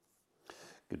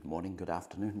good morning, good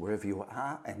afternoon, wherever you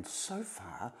are. And so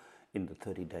far in the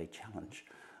 30-day challenge,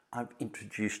 I've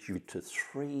introduced you to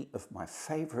 3 of my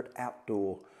favorite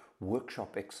outdoor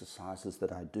workshop exercises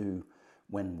that I do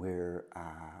when we're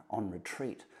on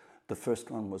retreat. The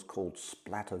first one was called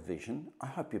Splatter Vision. I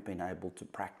hope you've been able to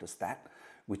practice that,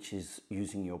 which is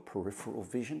using your peripheral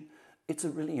vision. It's a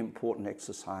really important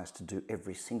exercise to do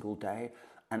every single day,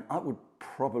 and I would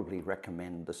probably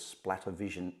recommend the Splatter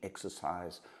Vision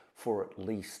exercise for at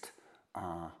least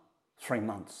 3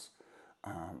 months.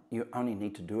 You only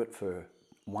need to do it for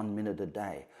 1 minute a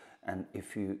day. And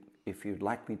if you'd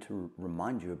like me to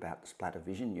remind you about the Splatter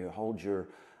Vision, you hold your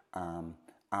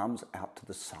arms out to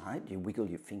the side, you wiggle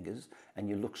your fingers, and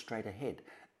you look straight ahead.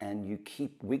 And you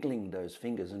keep wiggling those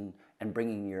fingers and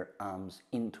bringing your arms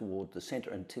in toward the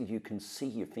center until you can see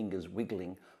your fingers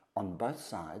wiggling on both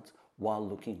sides while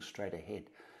looking straight ahead.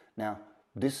 Now,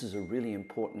 this is a really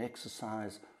important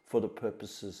exercise for the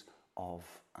purposes of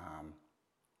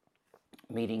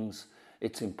meetings.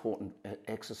 It's important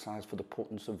exercise for the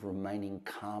importance of remaining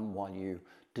calm while you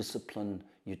discipline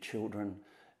your children,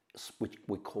 which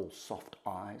we call soft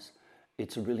eyes.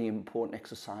 It's a really important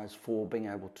exercise for being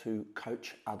able to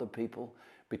coach other people,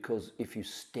 because if you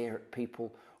stare at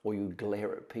people or you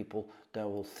glare at people, they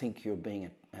will think you're being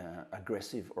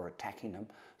aggressive or attacking them.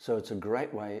 So it's a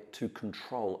great way to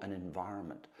control an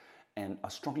environment. And I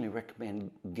strongly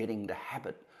recommend getting the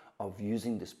habit of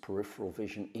using this peripheral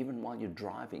vision even while you're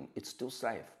driving. It's still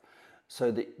safe.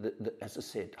 So as I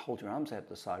said, hold your arms out to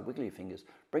the side, wiggle your fingers,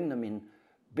 bring them in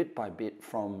bit by bit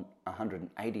from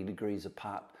 180 degrees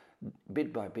apart,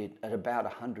 bit by bit at about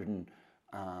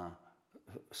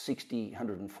 160,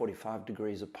 145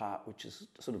 degrees apart, which is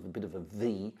sort of a bit of a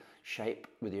V shape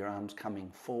with your arms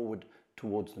coming forward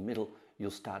towards the middle.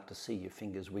 You'll start to see your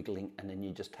fingers wiggling, and then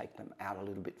you just take them out a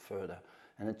little bit further.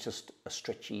 And it's just a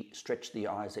stretch the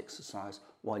eyes exercise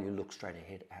while you look straight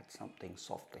ahead at something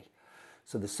softly.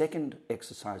 So the second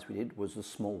exercise we did was the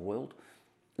small world.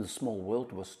 The small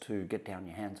world was to get down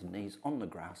your hands and knees on the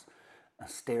grass,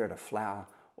 stare at a flower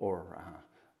or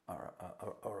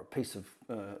a piece of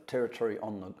territory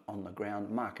on the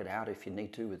ground, mark it out if you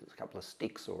need to with a couple of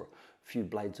sticks or a few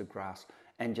blades of grass,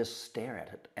 and just stare at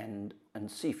it and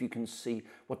see if you can see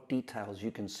what details you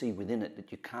can see within it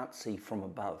that you can't see from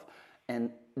above.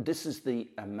 And this is the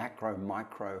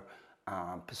macro-micro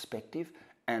perspective,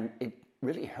 and it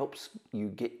really helps you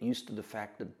get used to the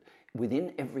fact that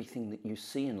within everything that you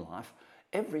see in life,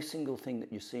 every single thing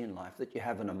that you see in life that you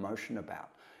have an emotion about,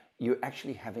 you're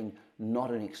actually having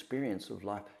not an experience of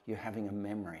life, you're having a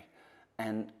memory.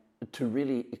 And to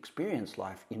really experience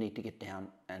life, you need to get down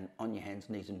and on your hands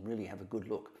and knees and really have a good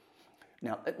look.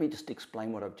 Now, let me just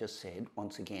explain what I've just said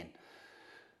once again.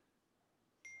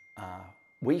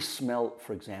 We smell,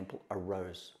 for example, a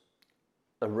rose.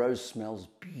 A rose smells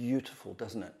beautiful,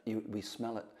 doesn't it? We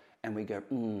smell it and we go,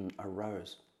 a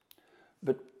rose.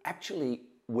 But actually,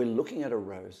 we're looking at a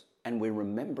rose and we're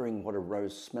remembering what a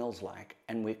rose smells like,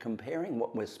 and we're comparing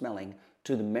what we're smelling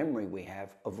to the memory we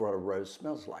have of what a rose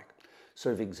smells like.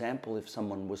 So, for example, if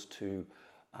someone was to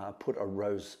put a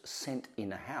rose scent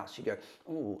in a house, you go,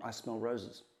 oh, I smell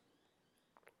roses.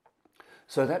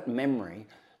 So that memory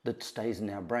that stays in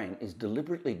our brain is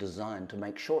deliberately designed to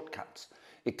make shortcuts.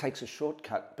 It takes a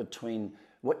shortcut between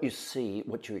what you see,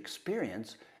 what you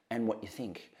experience, and what you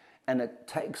think. And it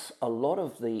takes a lot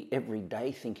of the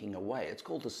everyday thinking away. It's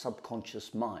called the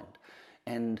subconscious mind.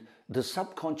 And the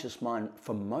subconscious mind,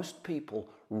 for most people,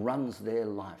 runs their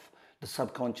life. The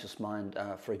subconscious mind,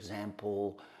 for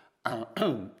example,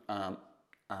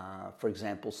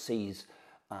 sees,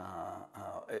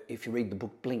 if you read the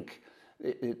book Blink,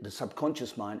 the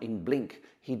subconscious mind in Blink,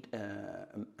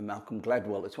 Malcolm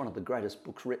Gladwell, it's one of the greatest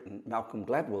books written. Malcolm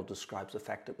Gladwell describes the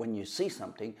fact that when you see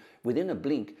something, within a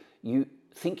blink, you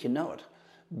think you know it,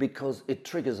 because it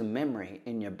triggers a memory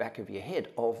in your back of your head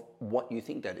of what you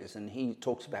think that is. And he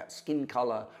talks about skin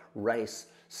color, race,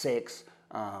 sex,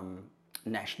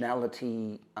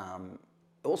 nationality,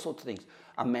 all sorts of things.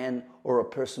 A man or a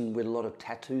person with a lot of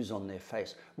tattoos on their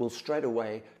face will straight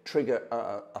away trigger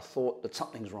a thought that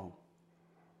something's wrong.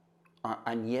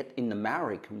 And yet in the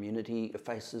Maori community,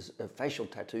 facial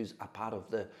tattoos are part of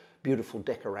the beautiful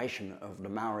decoration of the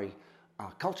Maori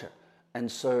culture. And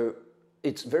so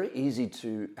it's very easy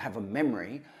to have a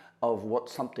memory of what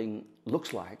something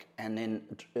looks like and then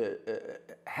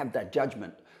have that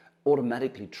judgment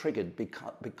automatically triggered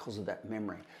because of that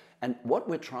memory. And what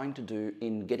we're trying to do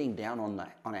in getting down on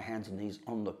our hands and knees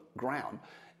on the ground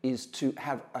is to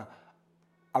have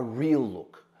a real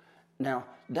look. Now,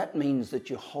 that means that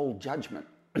you hold judgment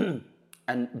and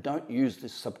don't use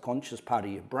this subconscious part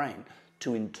of your brain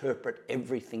to interpret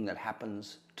everything that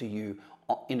happens to you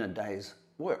in a day's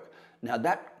work. Now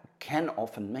that can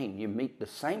often mean you meet the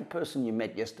same person you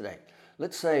met yesterday.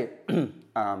 Let's say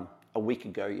a week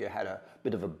ago you had a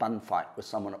bit of a bun fight with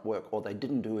someone at work, or they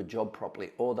didn't do a job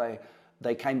properly, or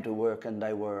they came to work and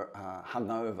they were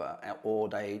hungover, or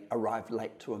they arrived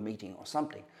late to a meeting or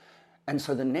something. And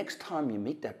so the next time you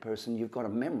meet that person, you've got a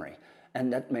memory.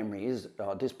 And that memory is,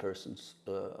 this person's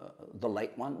the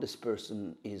late one, this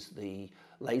person is the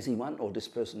lazy one, or this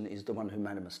person is the one who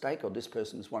made a mistake, or this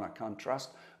person is one I can't trust,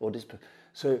 or this.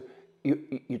 So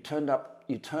you turn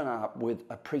up with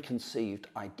a preconceived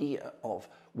idea of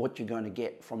what you're going to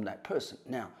get from that person.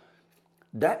 Now,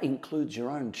 that includes your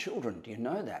own children. Do you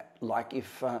know that? Like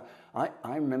if I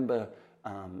remember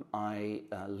I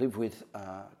lived with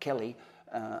Kelly.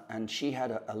 And she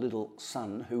had a little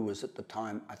son who was at the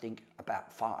time, I think,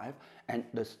 about 5. And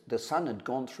the son had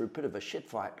gone through a bit of a shit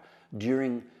fight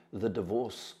during the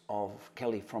divorce of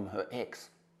Kelly from her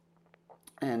ex.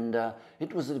 And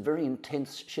it was a very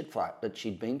intense shit fight that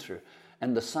she'd been through.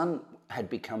 And the son had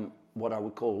become what I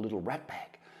would call a little rat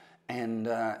bag. And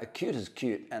cute as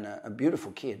cute and a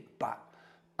beautiful kid. But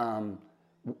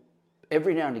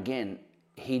every now and again,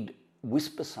 he'd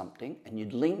whisper something and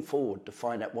you'd lean forward to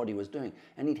find out what he was doing,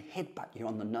 and he'd headbutt you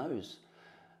on the nose.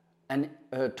 And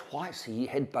twice he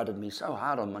headbutted me so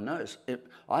hard on my nose,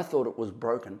 I thought it was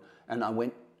broken, and I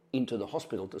went into the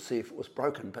hospital to see if it was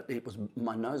broken, but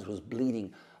my nose was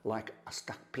bleeding like a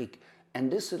stuck pig.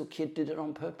 And this little kid did it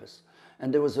on purpose.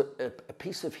 And there was a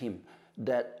piece of him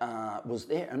that was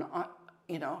there, and I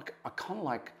kind of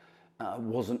like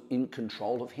wasn't in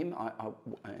control of him. I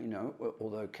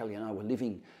although Kelly and I were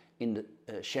living in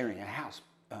sharing a house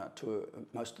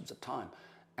most of the time,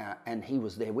 and he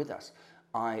was there with us,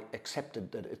 I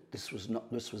accepted that this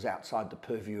was outside the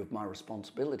purview of my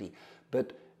responsibility.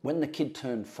 But when the kid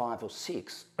turned 5 or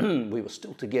 6, we were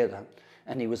still together,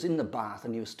 and he was in the bath,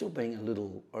 and he was still being a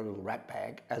little rat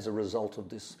bag as a result of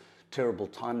this terrible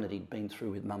time that he'd been through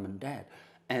with mum and dad.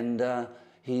 And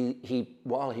he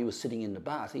while he was sitting in the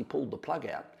bath, he pulled the plug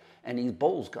out, and his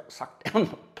balls got sucked down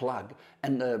the plug,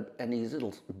 and his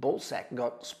little ball sack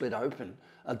got split open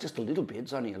just a little bit.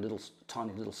 It's only a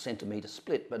tiny little centimetre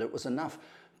split, but it was enough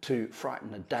to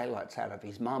frighten the daylights out of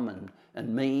his mum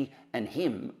and me and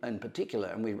him in particular.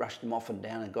 And we rushed him off and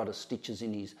down and got his stitches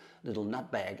in his little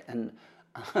nut bag. And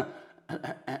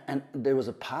there was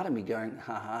a part of me going,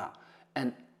 ha ha.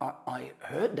 And I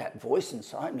heard that voice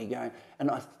inside me going,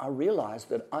 and I realised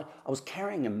that I was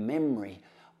carrying a memory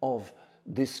of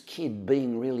this kid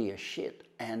being really a shit,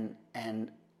 and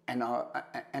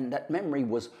that memory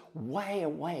was way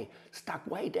away, stuck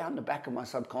way down the back of my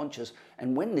subconscious.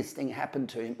 And when this thing happened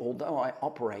to him, although I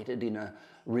operated in a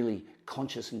really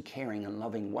conscious and caring and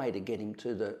loving way to get him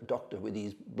to the doctor with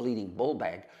his bleeding ball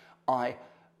bag,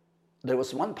 there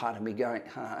was one part of me going,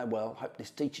 well, I hope this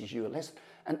teaches you a lesson.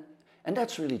 And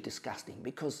that's really disgusting,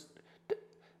 because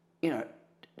the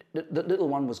little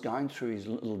one was going through his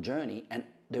little journey, and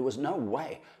there was no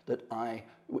way that I,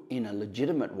 in a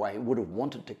legitimate way, would have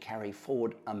wanted to carry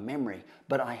forward a memory,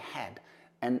 but I had.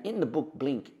 And in the book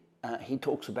Blink, he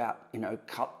talks about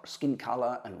skin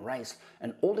color and race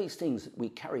and all these things that we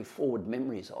carry forward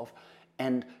memories of.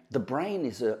 And the brain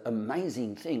is an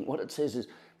amazing thing. What it says is,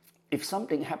 if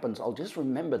something happens, I'll just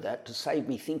remember that to save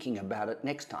me thinking about it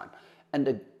next time.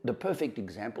 And the perfect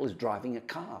example is driving a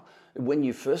car. When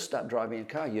you first start driving a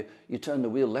car, you turn the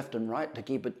wheel left and right to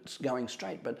keep it going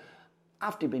straight. But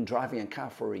after you've been driving a car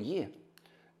for a year,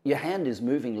 your hand is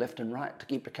moving left and right to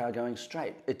keep the car going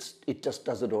straight. It just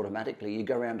does it automatically. You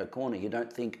go around a corner, you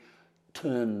don't think,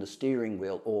 turn the steering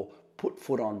wheel or put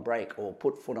foot on brake or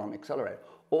put foot on accelerator.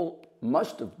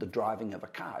 Most of the driving of a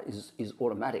car is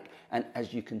automatic. And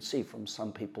as you can see from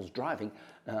some people's driving,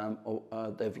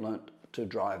 they've learnt to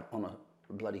drive on a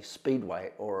bloody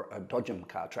speedway or a Dodgem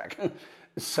car track.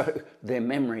 So their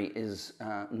memory is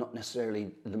not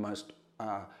necessarily the most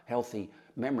healthy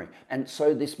memory. And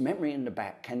so this memory in the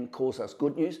back can cause us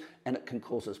good news, and it can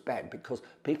cause us bad, because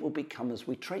people become as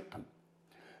we treat them.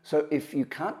 So if you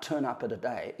can't turn up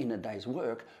in a day's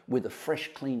work with a fresh,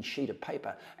 clean sheet of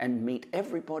paper and meet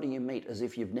everybody you meet as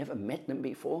if you've never met them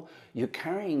before, you're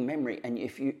carrying memory. And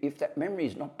if that memory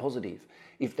is not positive,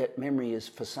 if that memory is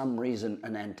for some reason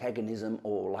an antagonism,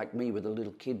 or like me with a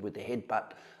little kid with the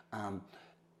headbutt,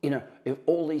 if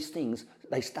all these things,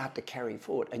 they start to carry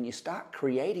forward, and you start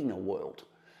creating a world.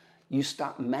 You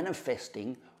start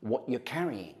manifesting what you're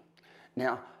carrying.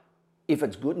 Now, if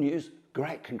it's good news,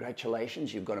 great,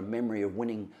 congratulations, you've got a memory of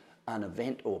winning an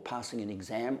event or passing an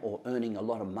exam or earning a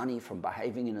lot of money from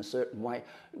behaving in a certain way.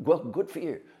 Well, good for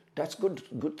you. That's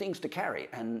good things to carry,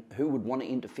 and who would want to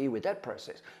interfere with that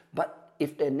process? But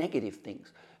if they're negative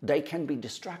things, they can be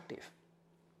destructive.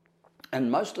 And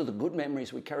most of the good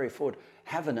memories we carry forward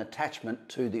have an attachment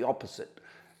to the opposite.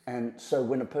 And so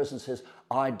when a person says,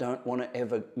 I don't want to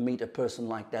ever meet a person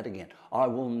like that again, I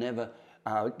will never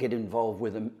get involved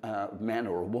with a man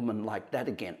or a woman like that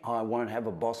again, I won't have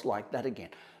a boss like that again.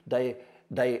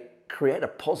 They create a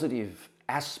positive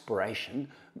aspiration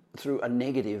through a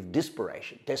negative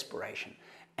desperation.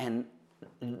 And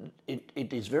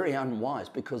it is very unwise,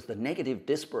 because the negative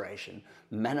desperation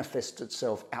manifests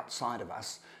itself outside of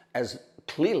us as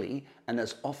clearly and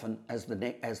as often as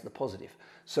the positive.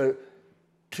 So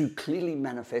to clearly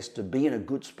manifest, to be in a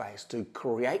good space, to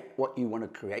create what you want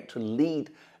to create, to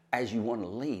lead as you want to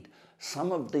lead,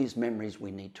 some of these memories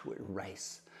we need to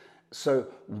erase. So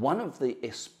one of the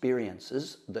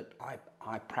experiences that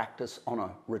I practice on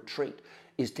a retreat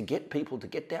is to get people to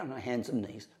get down on their hands and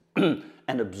knees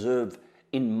and observe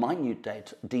in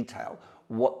minute detail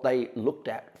what they looked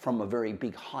at from a very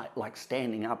big height, like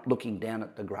standing up, looking down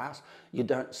at the grass.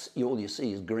 All you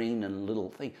see is green and little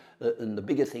thing, and the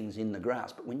bigger things in the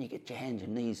grass. But when you get your hands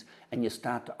and knees and you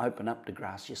start to open up the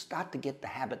grass, you start to get the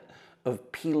habit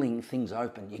of peeling things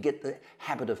open. You get the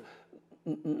habit of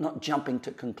not jumping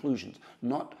to conclusions,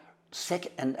 not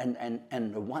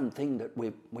and the one thing that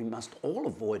we must all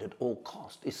avoid at all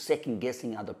cost is second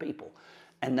guessing other people,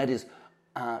 and that is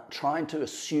trying to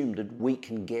assume that we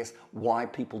can guess why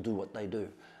people do what they do.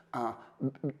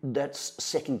 That's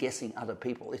second guessing other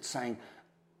people. It's saying,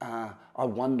 I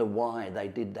wonder why they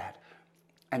did that,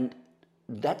 and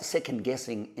that second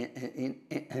guessing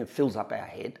fills up our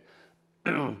head.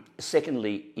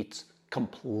 Secondly, it's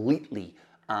completely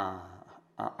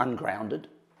ungrounded,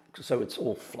 so it's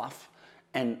all fluff.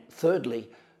 And thirdly,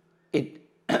 it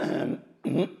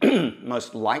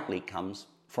most likely comes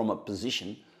from a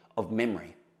position of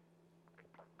memory.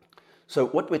 So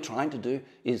what we're trying to do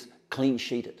is clean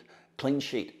sheet it. Clean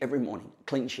sheet every morning.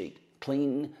 Clean sheet.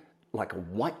 Clean like a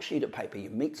white sheet of paper. You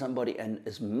meet somebody, and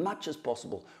as much as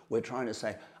possible, we're trying to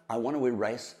say, I want to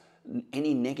erase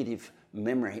any negative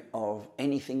memory of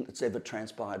anything that's ever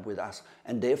transpired with us,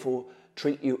 and therefore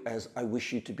treat you as I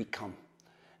wish you to become,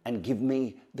 and give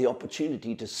me the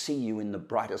opportunity to see you in the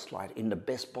brightest light, in the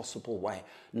best possible way,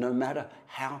 no matter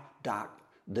how dark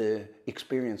the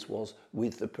experience was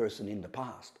with the person in the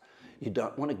past. You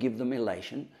don't want to give them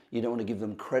elation, you don't want to give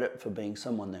them credit for being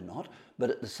someone they're not, but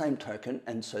at the same token,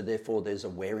 and so therefore there's a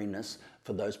wariness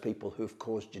for those people who've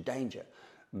caused you danger.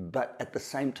 But at the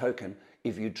same token,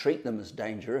 if you treat them as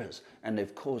dangerous and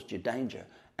they've caused you danger,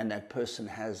 and that person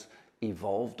has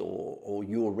evolved or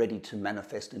you're ready to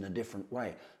manifest in a different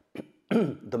way,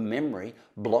 the memory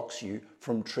blocks you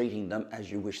from treating them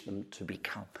as you wish them to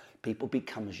become. People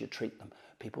become as you treat them.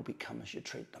 People become as you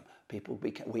treat them.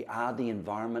 We are the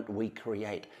environment we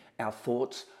create. Our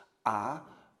thoughts are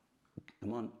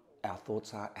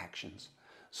actions.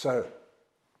 So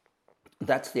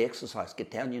that's the exercise.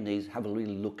 Get down your knees, have a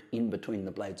really look in between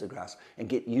the blades of grass, and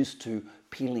get used to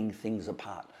peeling things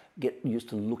apart. Get used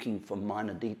to looking for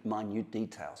minute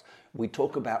details. We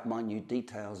talk about minute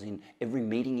details in every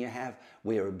meeting you have.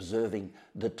 We are observing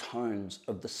the tones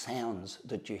of the sounds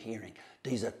that you're hearing.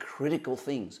 These are critical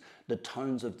things, the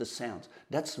tones of the sounds.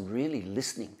 That's really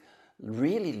listening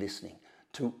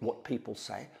to what people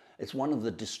say. It's one of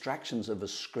the distractions of a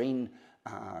screen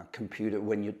computer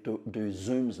when you do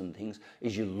Zooms and things,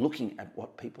 is you're looking at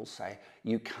what people say.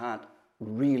 You can't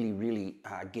really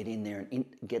get in there and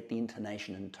get the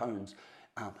intonation and tones.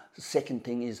 The second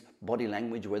thing is body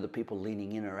language, whether people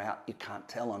leaning in or out. You can't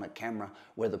tell on a camera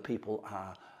whether people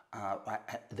are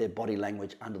their body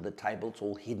language under the table. It's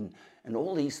all hidden. And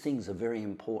all these things are very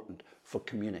important for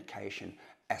communication,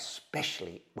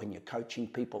 especially when you're coaching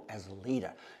people as a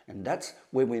leader. And that's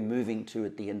where we're moving to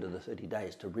at the end of the 30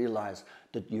 days, to realize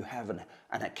that you have an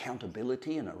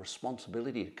accountability and a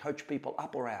responsibility to coach people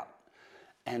up or out.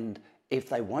 And if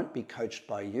they won't be coached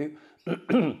by you,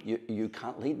 you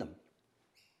can't lead them.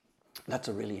 That's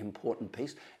a really important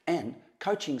piece. And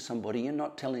coaching somebody, you're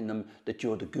not telling them that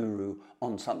you're the guru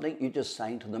on something. You're just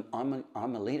saying to them,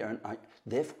 I'm a leader, and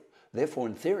therefore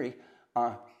in theory,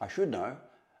 I should know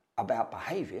about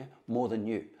behavior more than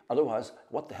you. Otherwise,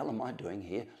 what the hell am I doing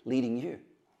here leading you?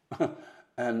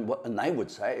 And they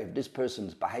would say, if this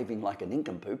person's behaving like a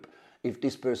nincompoop, if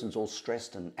this person's all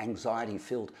stressed and anxiety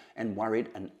filled and worried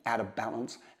and out of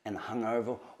balance and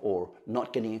hungover or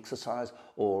not getting exercise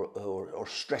or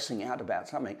stressing out about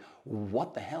something,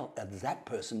 what the hell is that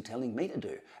person telling me to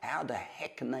do? How the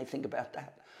heck can they think about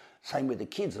that? Same with the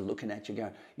kids are looking at you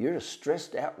going, you're a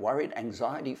stressed out, worried,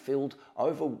 anxiety filled,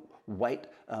 weight,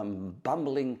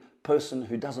 bumbling person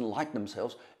who doesn't like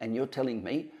themselves, and you're telling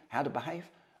me how to behave?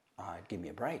 Give me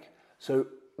a break. So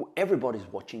everybody's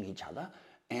watching each other,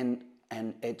 and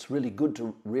it's really good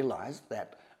to realize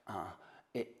that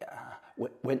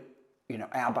when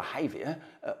our behavior,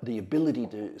 the ability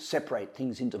to separate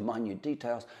things into minute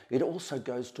details, it also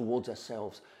goes towards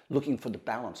ourselves, looking for the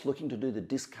balance, looking to do the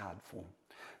discard form.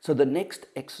 So the next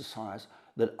exercise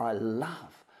that I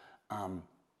love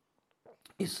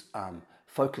is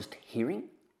focused hearing.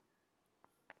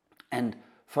 And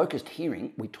focused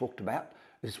hearing, we talked about,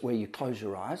 is where you close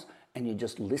your eyes and you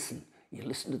just listen. You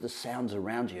listen to the sounds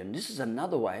around you. And this is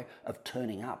another way of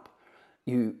turning up.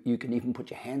 You can even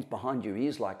put your hands behind your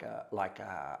ears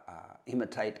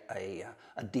imitate a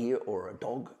deer or a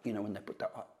dog, when they put their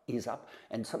ears up.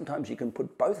 And sometimes you can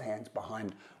put both hands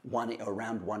behind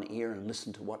around one ear and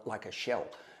listen to like a shell,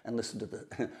 and listen to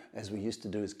the, as we used to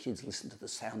do as kids, listen to the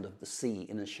sound of the sea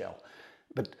in a shell.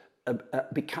 But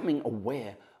becoming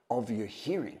aware of your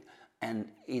hearing, and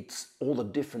it's all the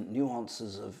different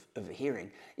nuances of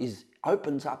hearing,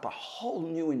 opens up a whole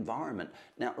new environment.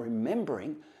 Now,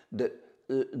 remembering that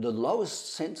the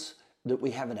lowest sense that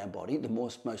we have in our body, the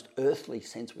most earthly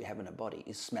sense we have in our body,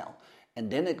 is smell.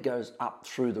 And then it goes up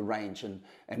through the range, and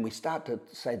we start to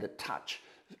say that touch,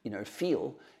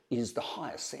 feel, is the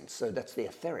highest sense. So that's the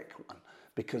etheric one,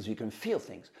 because you can feel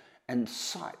things. And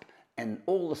sight and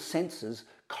all the senses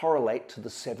correlate to the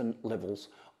 7 levels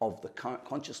of the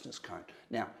consciousness cone.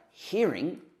 Now,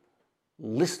 hearing,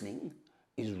 listening,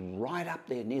 is right up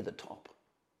there near the top.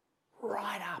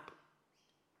 Right up.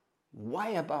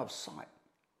 Way above sight.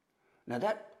 Now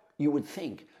that, you would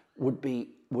think, would be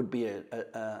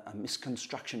a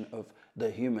misconstruction of the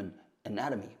human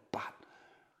anatomy, but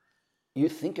you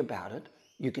think about it,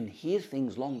 you can hear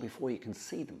things long before you can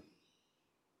see them.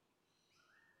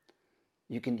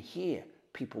 You can hear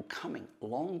people coming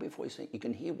long before you see. You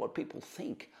can hear what people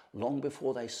think long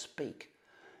before they speak.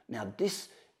 Now this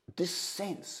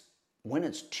sense, when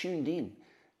it's tuned in,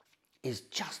 is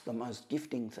just the most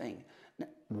gifting thing. Now,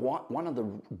 one of the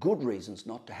good reasons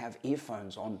not to have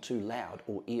earphones on too loud,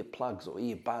 or earplugs or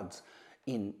earbuds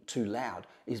in too loud,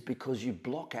 is because you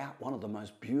block out one of the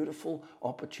most beautiful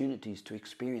opportunities to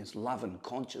experience love and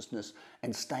consciousness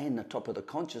and stay in the top of the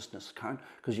consciousness cone,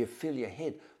 because you fill your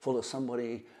head full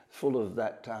of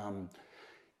that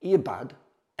earbud.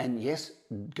 And yes,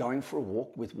 going for a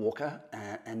walk with Walker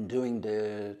and doing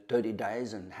the 30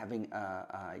 days and having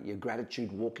your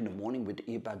gratitude walk in the morning with the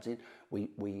earbuds in,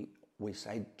 we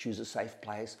say choose a safe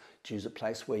place, choose a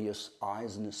place where your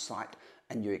eyes and your sight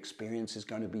and your experience is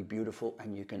going to be beautiful,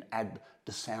 and you can add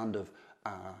the sound of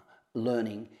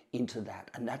learning into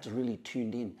that, and that's really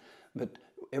tuned in. But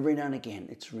every now and again,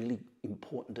 it's really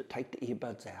important to take the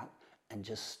earbuds out and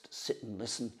just sit and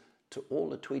listen to all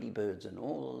the Tweety birds and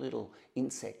all the little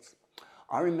insects.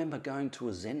 I remember going to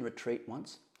a Zen retreat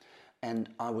once, and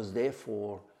I was there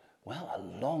for, a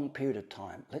long period of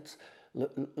time.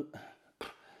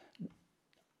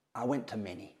 I went to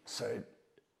many, so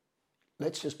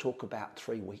let's just talk about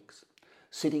 3 weeks.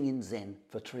 Sitting in Zen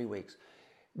for 3 weeks.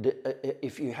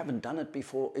 If you haven't done it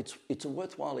before, it's a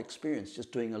worthwhile experience,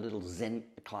 just doing a little Zen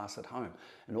class at home.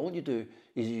 And all you do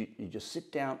is you just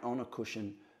sit down on a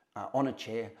cushion, on a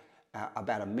chair,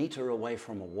 about a meter away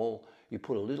from a wall. You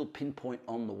put a little pinpoint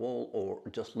on the wall, or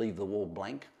just leave the wall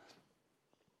blank,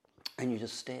 and you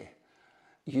just stare.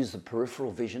 Use the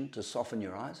peripheral vision to soften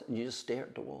your eyes, and you just stare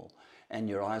at the wall. And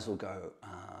your eyes will go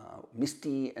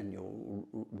misty, and your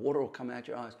water will come out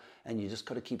your eyes, and you just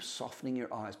got to keep softening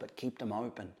your eyes, but keep them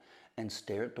open, and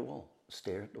stare at the wall,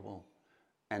 stare at the wall.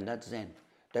 And that's Zen.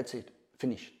 That's it.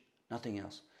 Finished. Nothing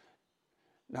else.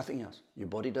 Nothing else. Your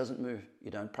body doesn't move. You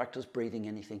don't practice breathing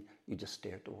anything. You just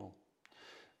stare at the wall.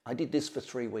 I did this for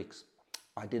 3 weeks.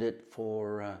 I did it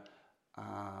for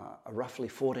roughly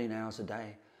 14 hours a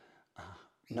day.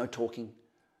 No talking.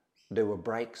 There were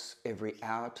breaks every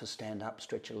hour to stand up,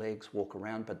 stretch your legs, walk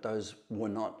around, but those were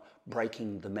not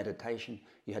breaking the meditation.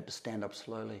 You had to stand up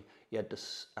slowly. You had to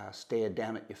stare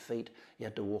down at your feet. You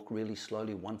had to walk really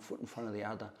slowly, 1 foot in front of the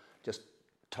other, just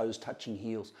toes touching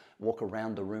heels, walk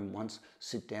around the room once,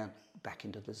 sit down, back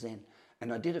into the Zen.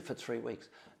 And I did it for 3 weeks.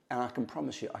 And I can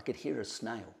promise you, I could hear a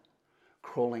snail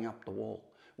crawling up the wall.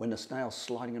 When the snail's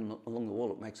sliding along the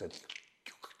wall, it makes a...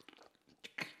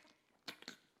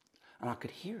 And I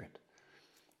could hear it.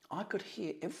 I could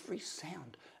hear every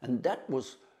sound. And that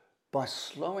was by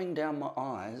slowing down my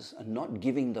eyes and not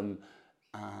giving them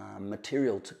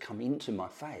material to come into my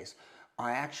face.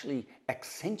 I actually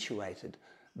accentuated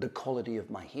the quality of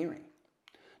my hearing.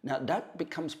 Now that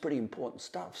becomes pretty important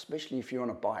stuff, especially if you're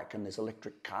on a bike and there's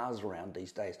electric cars around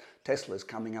these days. Tesla's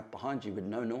coming up behind you with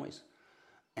no noise.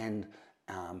 And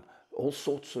all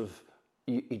sorts of,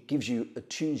 it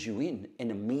tunes you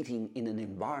in a meeting, in an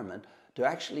environment, to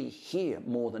actually hear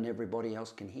more than everybody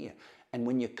else can hear. And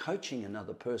when you're coaching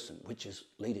another person, which is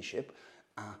leadership,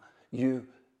 you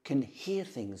can hear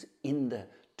things in the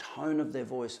tone of their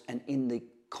voice and in the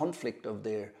conflict of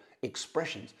their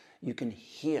expressions. You can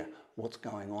hear what's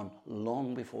going on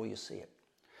long before you see it.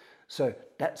 So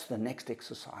that's the next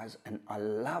exercise, and I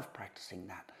love practicing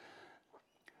that.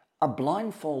 A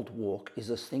blindfold walk is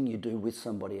a thing you do with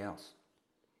somebody else.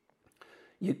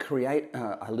 You create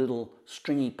a little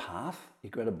stringy path. You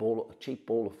get a cheap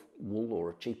ball of wool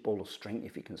or a cheap ball of string,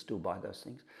 if you can still buy those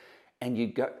things, and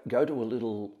you go to a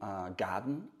little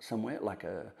garden somewhere, like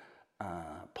a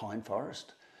pine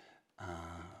forest,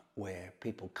 where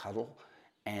people cuddle,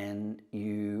 and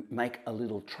you make a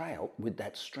little trail with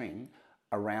that string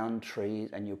around trees,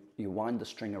 and you wind the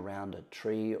string around a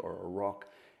tree or a rock,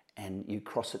 and you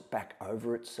cross it back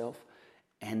over itself.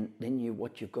 And then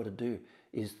what you've got to do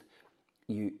is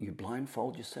you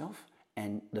blindfold yourself,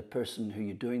 and the person who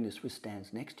you're doing this with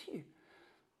stands next to you.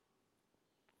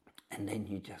 And then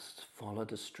you just follow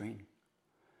the string.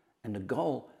 And the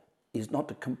goal is not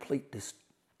to complete this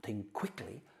thing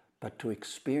quickly, but to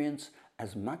experience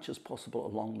as much as possible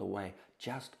along the way,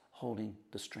 just holding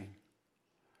the string.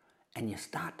 And you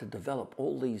start to develop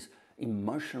all these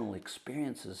emotional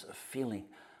experiences of feeling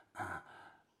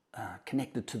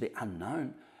connected to the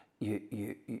unknown.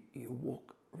 You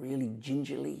walk really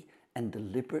gingerly and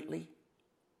deliberately,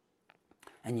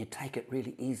 and you take it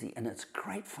really easy. And it's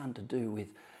great fun to do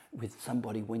with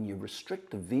somebody when you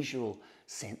restrict the visual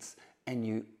sense and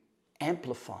you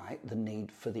amplify the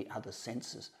need for the other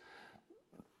senses.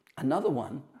 Another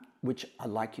one, which I'd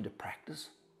like you to practice,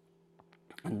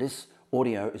 and this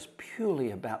audio is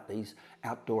purely about these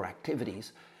outdoor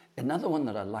activities. Another one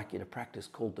that I'd like you to practice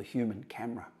called the human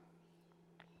camera.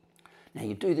 Now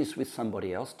you do this with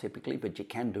somebody else typically, but you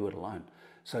can do it alone.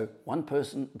 So one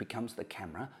person becomes the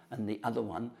camera and the other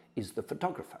one is the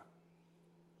photographer.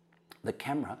 The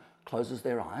camera closes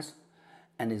their eyes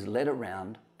and is led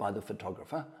around by the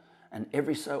photographer, and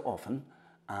every so often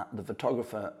the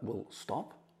photographer will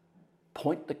stop,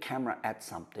 point the camera at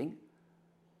something,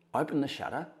 open the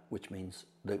shutter, which means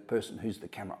the person who's the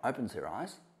camera opens their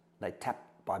eyes. They tap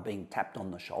by being tapped on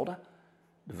the shoulder.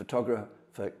 The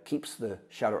photographer keeps the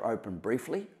shutter open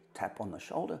briefly, tap on the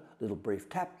shoulder, little brief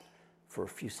tap for a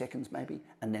few seconds maybe,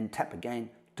 and then tap again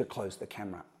to close the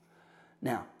camera.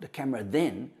 Now, the camera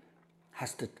then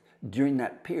has to, during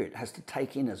that period, has to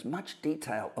take in as much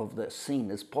detail of the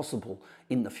scene as possible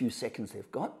in the few seconds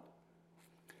they've got.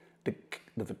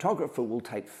 The photographer will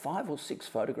take 5 or 6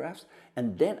 photographs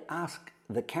and then ask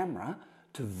the camera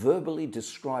to verbally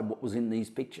describe what was in these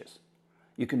pictures.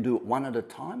 You can do it one at a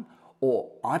time,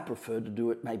 or I prefer to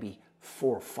do it maybe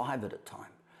 4 or 5 at a time.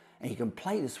 And you can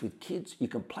play this with kids, you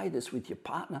can play this with your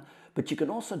partner, but you can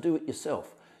also do it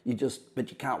yourself. But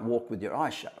you can't walk with your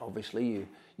eyes shut. Obviously,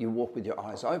 you walk with your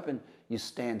eyes open, you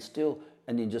stand still,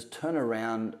 and you just turn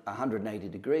around 180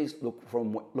 degrees,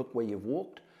 look where you've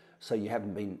walked, so you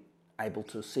haven't been able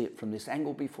to see it from this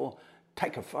angle before.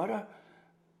 Take a photo,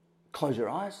 close your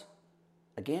eyes,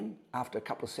 again, after a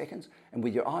couple of seconds, and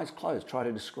with your eyes closed, try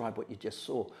to describe what you just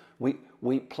saw.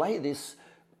 We play this,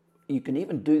 you can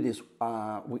even do this,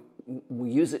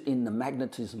 we use it in the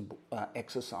magnetism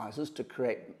exercises to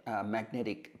create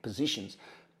magnetic positions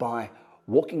by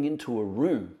walking into a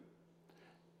room.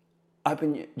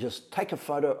 Just take a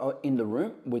photo in the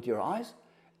room with your eyes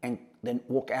and then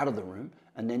walk out of the room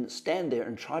and then stand there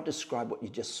and try to describe what you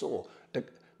just saw.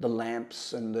 The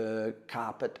lamps and the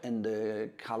carpet and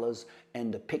the colours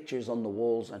and the pictures on the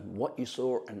walls and what you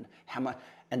saw and how much,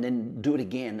 and then do it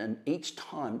again, and each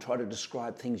time try to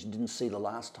describe things you didn't see the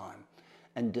last time,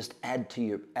 and just add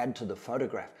to the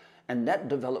photograph, and that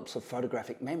develops a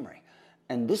photographic memory.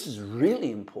 And this is really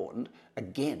important,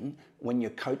 again, when you're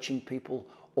coaching people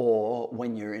or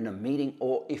when you're in a meeting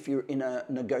or if you're in a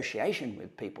negotiation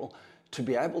with people, to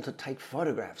be able to take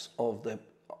photographs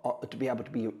to be able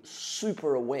to be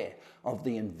super aware of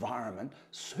the environment,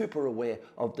 super aware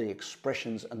of the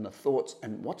expressions and the thoughts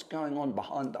and what's going on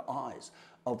behind the eyes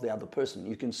of the other person.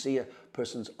 You can see a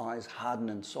person's eyes harden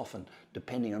and soften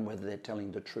depending on whether they're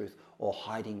telling the truth or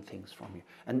hiding things from you.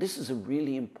 And this is a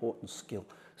really important skill.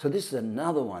 So this is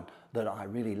another one that I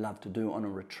really love to do on a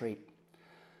retreat.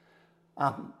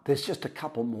 There's just a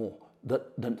couple more. The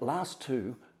last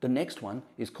two, the next one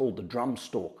is called the drum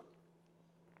stalk.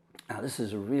 Now this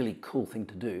is a really cool thing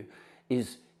to do,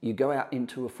 is you go out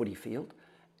into a footy field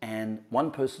and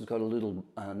one person's got a little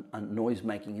a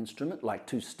noise-making instrument, like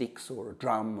 2 sticks or a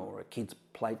drum or a kid's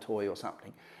play toy or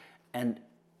something, and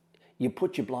you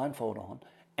put your blindfold on,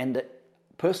 and the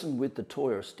person with the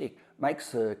toy or stick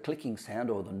makes a clicking sound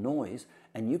or the noise,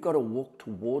 and you've got to walk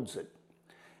towards it.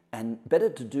 And better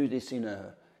to do this in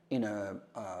a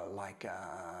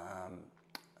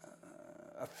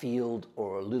field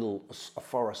or a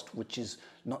forest, which is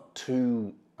not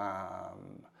too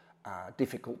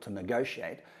difficult to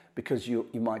negotiate, because you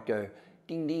might go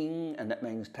ding ding, and that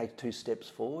means take 2 steps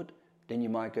forward. Then you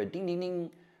might go ding ding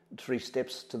ding, 3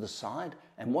 steps to the side,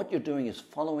 and what you're doing is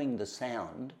following the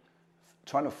sound,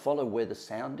 trying to follow where the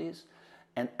sound is,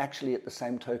 and actually at the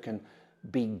same token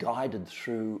be guided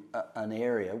through an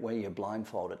area where you're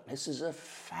blindfolded. This is a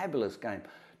fabulous game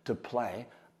to play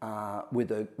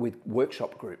with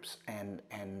workshop groups, and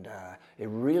it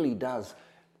really does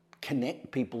connect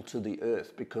people to the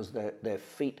earth, because their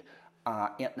feet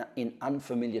are in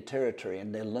unfamiliar territory,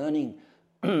 and they're learning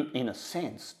in a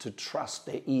sense to trust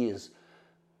their ears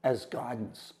as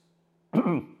guidance.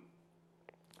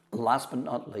 Last but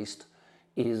not least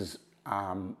is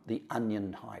the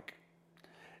onion hike.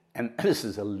 And this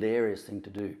is a hilarious thing to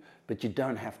do, but you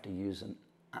don't have to use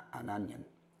an onion.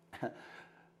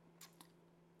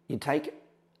 You take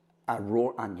a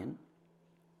raw onion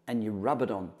and you rub it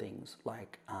on things,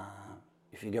 like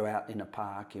if you go out in a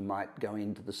park, you might go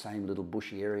into the same little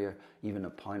bushy area, even a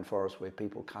pine forest where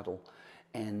people cuddle,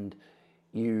 and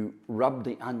you rub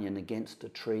the onion against a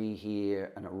tree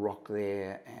here and a rock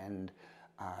there, and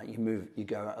you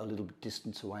go a little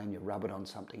distance away and you rub it on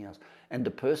something else. And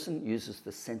the person uses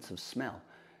the sense of smell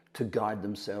to guide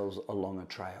themselves along a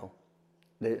trail.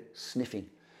 They're sniffing.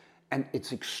 And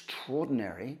it's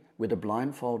extraordinary with a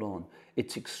blindfold on.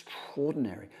 It's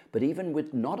extraordinary. But even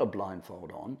with not a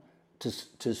blindfold on,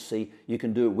 to see, you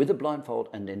can do it with a blindfold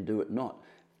and then do it not.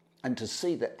 And to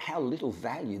see that how little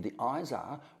value the eyes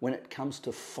are when it comes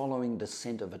to following the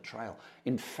scent of a trail.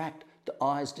 In fact, the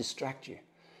eyes distract you.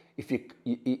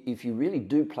 If you really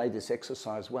do play this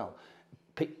exercise well,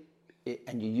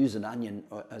 and you use an onion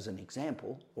as an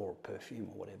example, or a perfume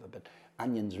or whatever, but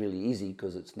onion's really easy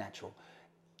because it's natural.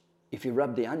 If you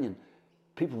rub the onion,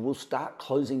 people will start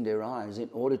closing their eyes in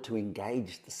order to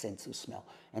engage the sense of smell.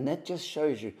 And that just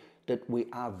shows you that we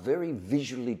are very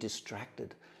visually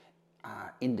distracted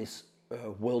in this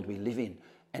world we live in.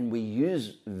 And we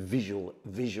use vision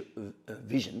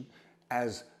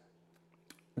as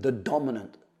the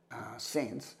dominant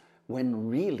sense, when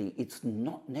really it's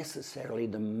not necessarily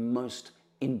the most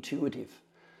intuitive.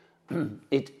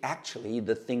 It's actually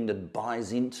the thing that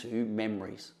buys into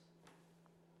memories.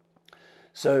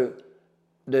 So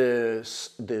the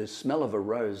smell of a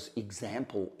rose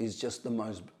example is just the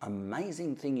most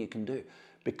amazing thing you can do,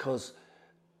 because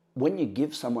when you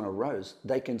give someone a rose,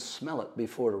 they can smell it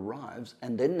before it arrives,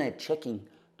 and then they're checking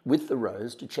with the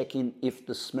rose to check in if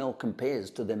the smell compares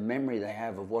to the memory they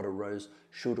have of what a rose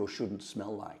should or shouldn't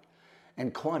smell like.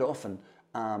 And quite often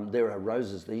there are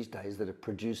roses these days that are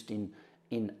produced in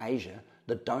Asia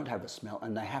that don't have a smell,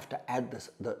 and they have to add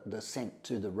the scent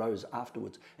to the rose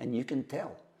afterwards, and you can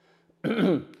tell.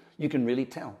 You can really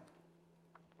tell.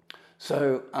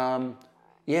 So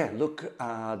yeah, look,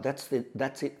 that's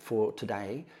it for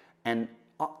today. And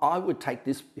I would take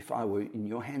this, if I were in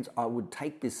your hands, I would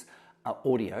take this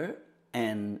audio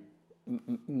and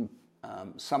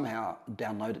somehow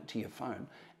download it to your phone,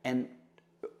 and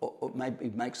or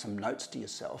maybe make some notes to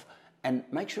yourself, and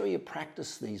make sure you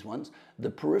practice these ones. The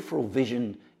peripheral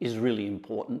vision is really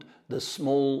important. The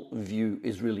small view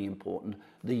is really important.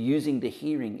 The using the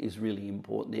hearing is really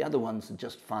important. The other ones are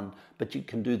just fun, but you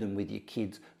can do them with your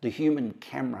kids. The human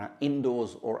camera,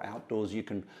 indoors or outdoors, you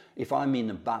can, if I'm in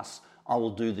a bus, I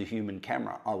will do the human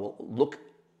camera. I will look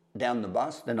down the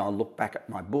bus, then I'll look back at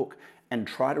my book and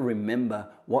try to remember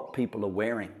what people are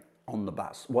wearing on the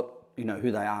bus,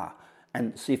 who they are,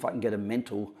 and see if I can get a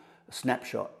mental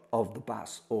snapshot of the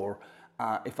bus. Or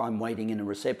if I'm waiting in a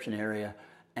reception area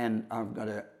and I've got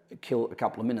to kill a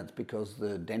couple of minutes because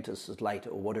the dentist is late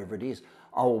or whatever it is,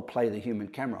 I'll play the human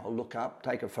camera. I'll look up,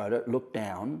 take a photo, look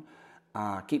down,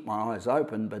 keep my eyes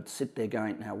open, but sit there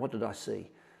going, now what did I see?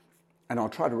 And I'll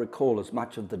try to recall as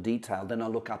much of the detail. Then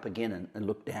I'll look up again and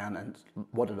look down, and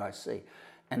what did I see?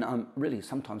 And I'm really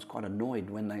sometimes quite annoyed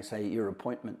when they say, your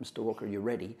appointment, Mr. Walker, you're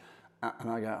ready.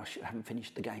 And I go, oh, shit, I haven't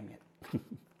finished the game yet.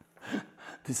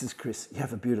 This is Chris. You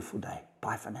have a beautiful day.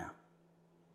 Bye for now.